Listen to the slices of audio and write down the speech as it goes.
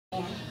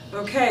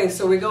Okay,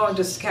 so we're going to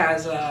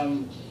discuss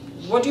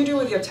what do you do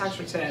with your tax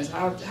returns?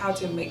 How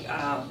to make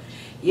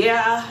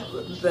yeah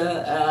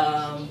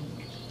the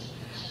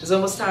it's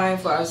almost time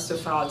for us to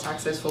file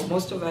taxes. For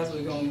most of us,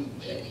 we're going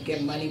to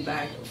get money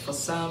back. For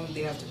some,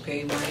 they have to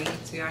pay money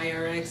to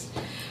IRS,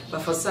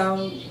 but for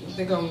some,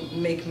 they're going to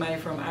make money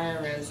from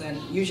IRS,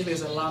 and usually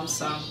it's a lump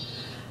sum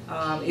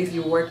if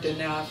you worked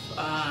enough.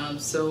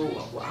 So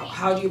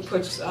how do you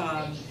put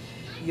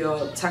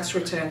your tax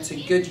return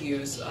to good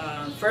use?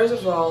 First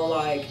of all,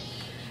 like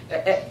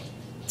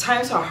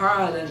times are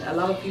hard and a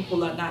lot of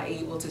people are not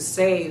able to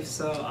save.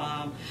 So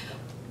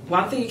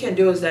one thing you can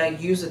do is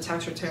that use the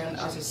tax return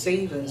as a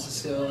savings.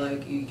 So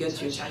like you get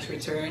your tax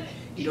return,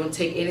 you don't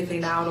take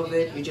anything out of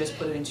it, you just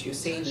put it into your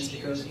savings,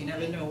 because you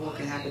never know what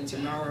can happen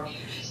tomorrow.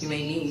 You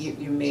may need,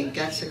 you may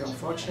get sick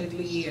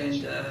unfortunately, and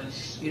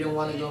you don't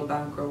want to go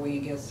bankrupt when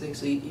you get sick,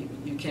 so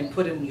you can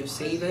put it in your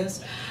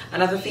savings.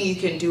 Another thing you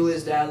can do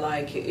is that,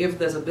 like, if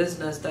there's a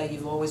business that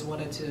you've always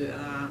wanted to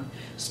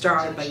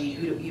start, but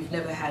you've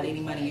never had any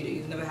money,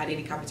 you've never had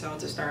any capital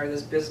to start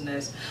this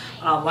business,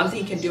 one thing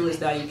you can do is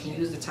that you can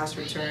use the tax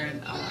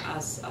return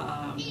as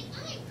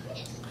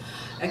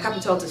a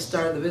capital to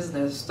start the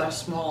business. Start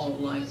small,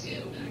 like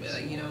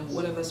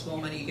whatever small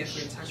money you get for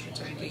your tax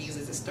return, you can use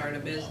it to start a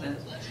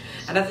business.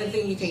 Another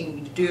thing you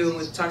can do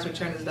with tax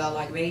return is that,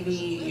 like, maybe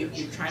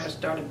you're trying to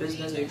start a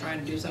business, or you're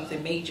trying to do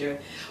something major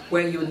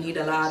where you need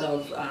a lot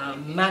of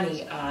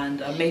money,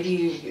 and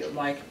maybe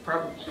like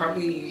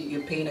probably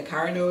you're paying a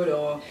car note,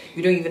 or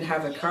you don't even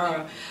have a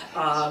car.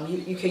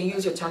 You can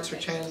use your tax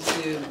return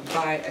to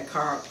buy a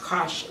car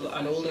cash,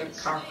 an older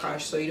car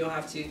cash, so you don't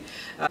have to.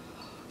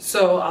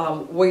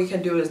 So what you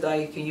can do is that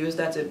you can use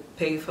that to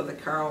pay for the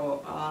car,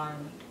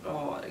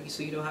 or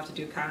so you don't have to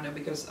do car note,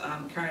 because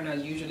car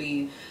note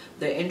usually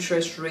the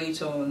interest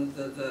rate on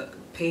the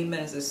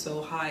payments is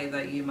so high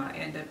that you might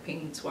end up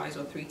paying twice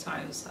or three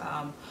times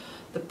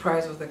the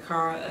price of the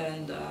car.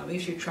 And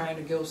if you're trying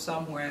to go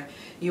somewhere,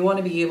 you want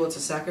to be able to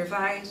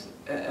sacrifice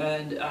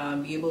and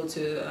be able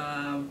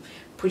to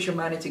put your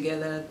money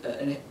together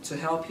to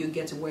help you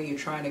get to where you're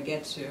trying to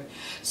get to.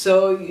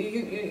 So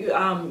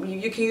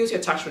you can use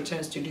your tax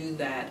returns to do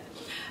that.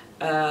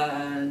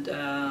 And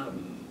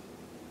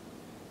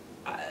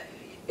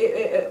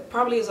it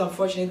probably is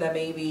unfortunate that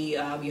maybe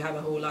you have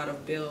a whole lot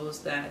of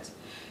bills that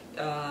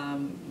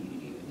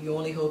your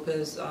only hope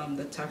is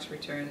the tax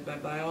returns,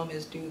 but by all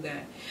means do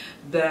that.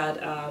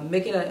 But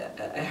make it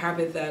a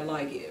habit that,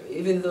 like,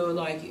 even though,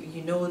 like,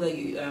 you know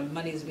that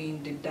money is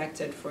being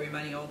deducted for your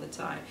money all the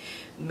time,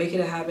 make it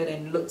a habit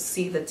and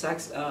see the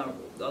tax,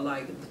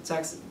 like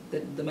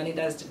the money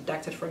that's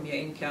deducted from your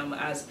income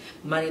as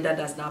money that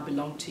does not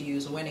belong to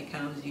you. So when it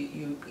comes,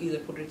 you either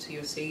put it to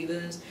your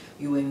savings,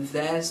 you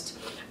invest,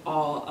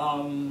 or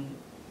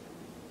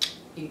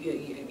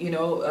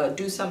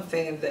do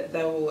something that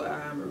will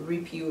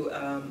reap you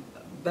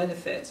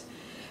benefit,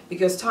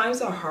 because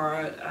times are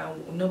hard.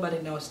 Nobody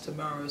knows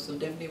tomorrow, so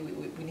definitely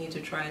we need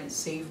to try and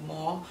save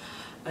more,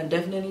 and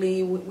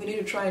definitely we need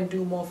to try and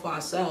do more for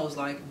ourselves,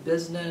 like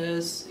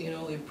business,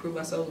 improve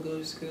ourselves, go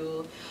to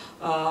school,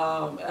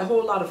 a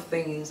whole lot of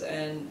things.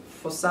 And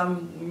for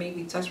some,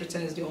 maybe tax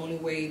return is the only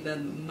way that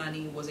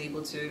money was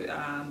able to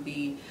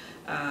be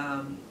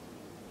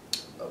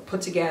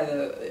put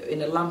together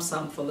in a lump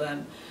sum for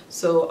them.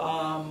 So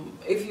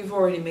if you've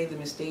already made the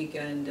mistake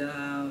and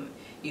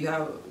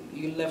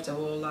you left a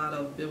whole lot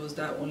of bills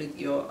that only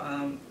your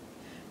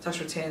tax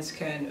returns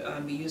can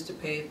be used to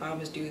pay, by all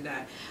means do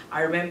that.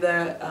 I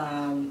remember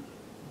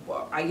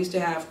I used to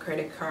have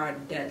credit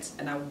card debts,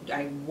 and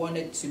I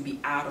wanted to be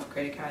out of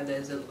credit card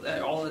debts.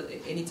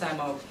 Anytime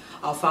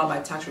I'll file my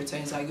tax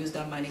returns, I use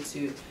that money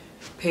to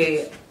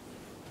pay.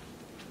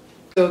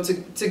 So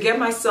to get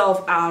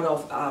myself out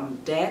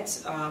of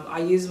debt, I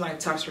use my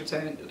tax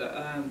return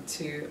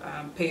to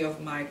pay off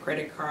my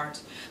credit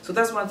cards. So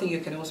that's one thing you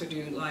can also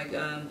do, like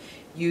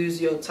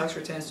use your tax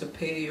returns to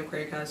pay your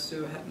credit cards,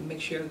 to make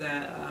sure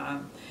that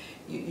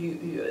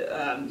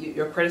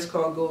your credit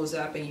score goes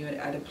up and you're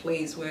at a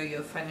place where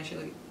you're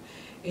financially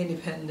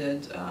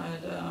independent.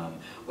 And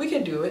we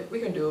can do it. We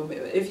can do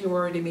it. If you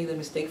already made the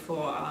mistake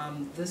for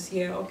this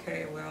year,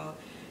 okay, well.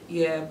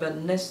 Yeah, but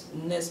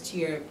next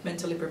year,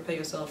 mentally prepare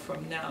yourself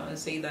from now and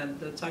say that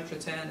the tax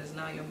return is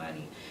not your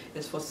money.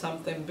 It's for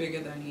something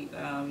bigger than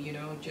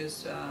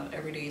just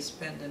everyday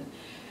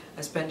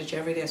expenditure,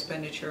 everyday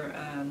expenditure,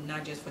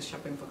 not just for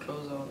shopping for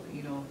clothes or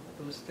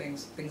those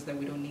things that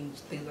we don't need,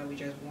 things that we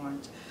just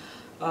want.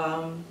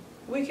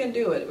 We can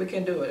do it. We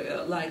can do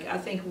it. Like, I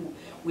think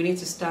we need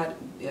to start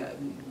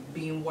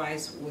being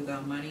wise with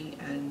our money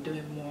and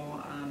doing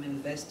more,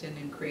 investing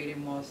and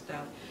creating more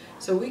stuff.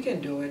 So we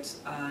can do it.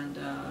 And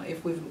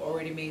if we've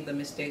already made the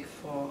mistake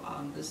for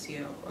this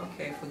year,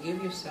 okay,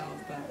 forgive yourself.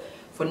 But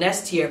for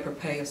next year,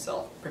 prepare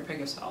yourself. Prepare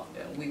yourself.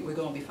 We're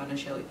going to be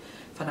financial,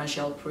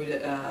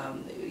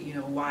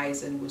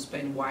 wise, and we'll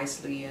spend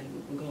wisely,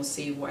 and we're going to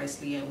save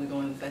wisely, and we're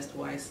going to invest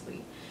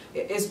wisely.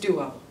 It's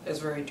doable. It's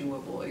very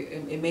doable.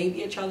 It may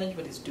be a challenge,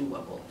 but it's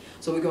doable.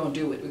 So we're going to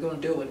do it. We're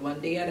going to do it one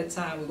day at a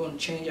time. We're going to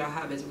change our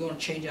habits. We're going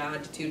to change our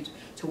attitude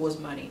towards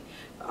money.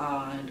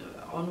 And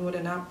onward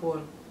and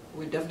upward,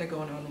 we're definitely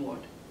going onward,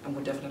 and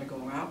we're definitely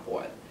going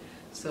upward.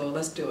 So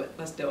let's do it.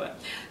 Let's do it.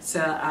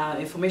 So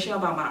information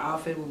about my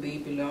outfit will be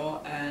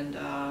below, and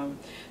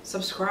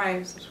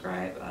subscribe.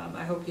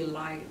 I hope you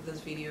like this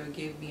video.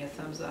 Give me a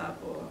thumbs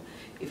up, or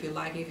if you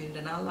like it, if you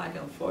did not like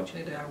it,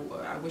 unfortunately,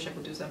 I wish I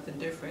could do something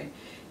different.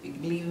 You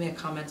can leave me a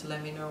comment to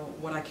let me know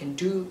what I can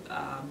do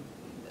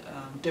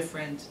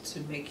different to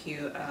make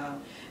you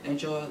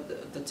enjoy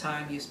the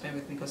time you spend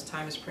with me, because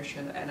time is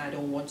precious and I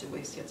don't want to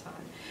waste your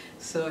time.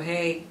 So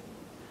hey,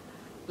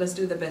 let's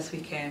do the best we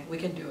can. We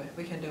can do it.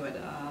 We can do it.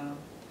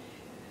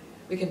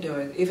 We can do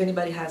it. If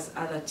anybody has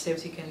other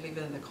tips, you can leave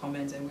it in the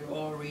comments, and we'll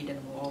all read and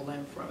we'll all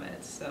learn from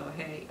it. So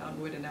hey,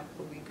 onward and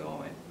upward we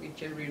going.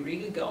 We're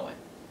really going.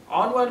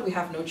 Onward, we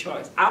have no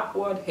choice.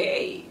 Upward,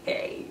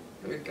 hey,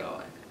 we're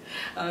going.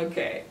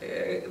 Okay,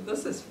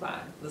 this is fun.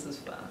 This is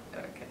fun.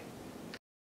 Okay.